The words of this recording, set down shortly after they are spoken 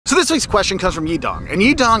So this week's question comes from Yidong, and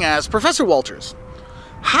Yidong asks, Professor Wolters,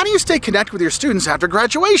 how do you stay connected with your students after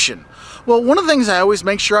graduation? Well, one of the things I always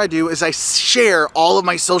make sure I do is I share all of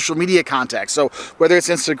my social media contacts. So whether it's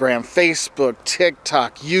Instagram, Facebook,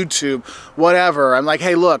 TikTok, YouTube, whatever, I'm like,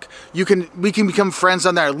 hey, look, we can become friends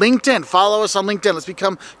on there. LinkedIn, follow us on LinkedIn. Let's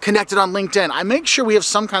become connected on LinkedIn. I make sure we have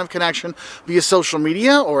some kind of connection via social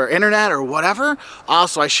media or internet or whatever.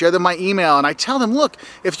 Also, I share them my email and I tell them, look,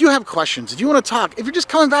 if you have questions, if you want to talk, if you're just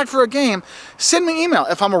coming back for a game, send me an email.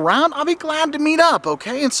 If I'm around, I'll be glad to meet up,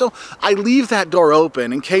 okay? And so I leave that door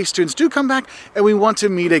open in case students do come back and we want to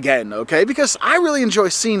meet again, okay? Because I really enjoy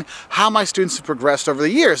seeing how my students have progressed over the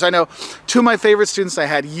years. I know two of my favorite students I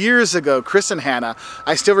had years ago, Chris and Hannah,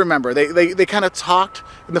 I still remember. They kind of talked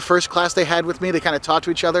in the first class they had with me. They kind of talked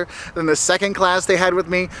to each other. Then the second class they had with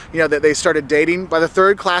me, you know, they started dating. By the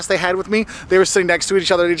third class they had with me, they were sitting next to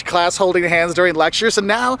each other in each class holding hands during lectures, and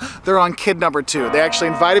now they're on kid number 2. They actually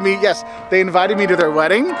invited me, yes, they invited me to their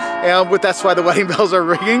wedding, and that's why the wedding bells are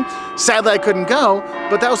ringing. Sadly, I couldn't go,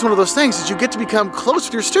 but that was one of those things is you get to become close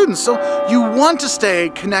with your students, so you want to stay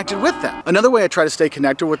connected with them. Another way I try to stay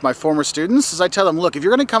connected with my former students is I tell them, look, if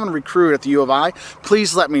you're going to come and recruit at the U of I,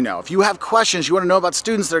 please let me know. If you have questions, you want to know about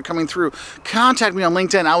students that are coming through, contact me on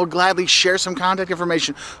LinkedIn. I would gladly share some contact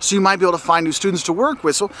information so you might be able to find new students to work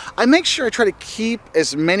with. So I make sure I try to keep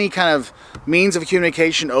as many kind of means of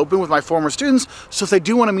communication open with my former students, so if they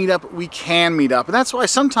do want to meet up, we can meet up. And that's why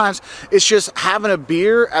sometimes it's just having a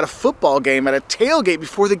beer at a football game, at a tailgate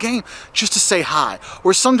before the game, just to say hi.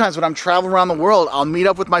 Or sometimes when I'm traveling around the world, I'll meet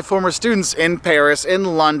up with my former students in Paris, in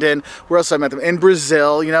London, where else I met them, in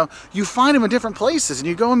Brazil, you know. You find them in different places and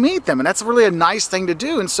you go and meet them, and that's really a nice thing to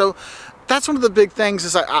do. And so that's one of the big things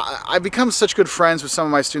is I've become such good friends with some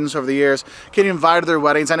of my students over the years, getting invited to their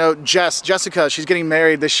weddings. I know Jessica, she's getting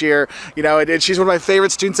married this year, you know, and she's one of my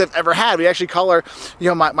favorite students I've ever had. We actually call her, you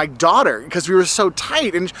know, my daughter, because we were so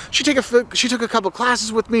tight, and she took a couple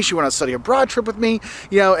classes with me. She went on a study abroad trip with me,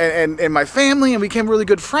 you know, and my family, and we became really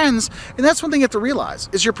good friends. And that's one thing you have to realize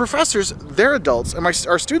is your professors, they're adults, and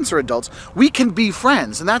our students are adults. We can be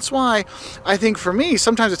friends, and that's why I think for me,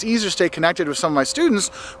 sometimes it's easier to stay connected with some of my students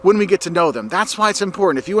when we get to know them. That's why it's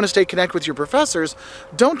important. If you want to stay connected with your professors,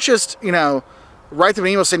 don't just, you know, write them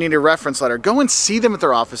an email saying you need a reference letter. Go and see them at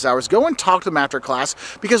their office hours. Go and talk to them after class,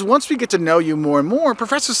 because once we get to know you more and more,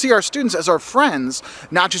 professors see our students as our friends,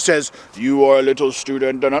 not just as, you are a little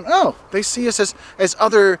student. No, they see us as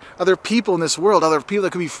other people in this world, other people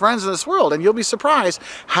that could be friends in this world. And you'll be surprised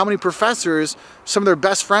how many professors, some of their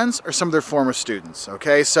best friends are some of their former students,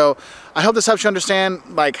 okay? So I hope this helps you understand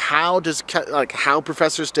how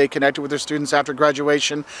professors stay connected with their students after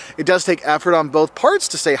graduation. It does take effort on both parts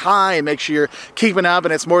to say hi and make sure you're keeping up,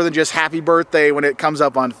 and it's more than just happy birthday when it comes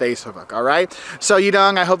up on Facebook, all right? So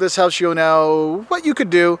Yidong, I hope this helps you know what you could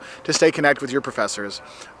do to stay connected with your professors.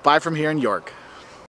 Bye from here in York.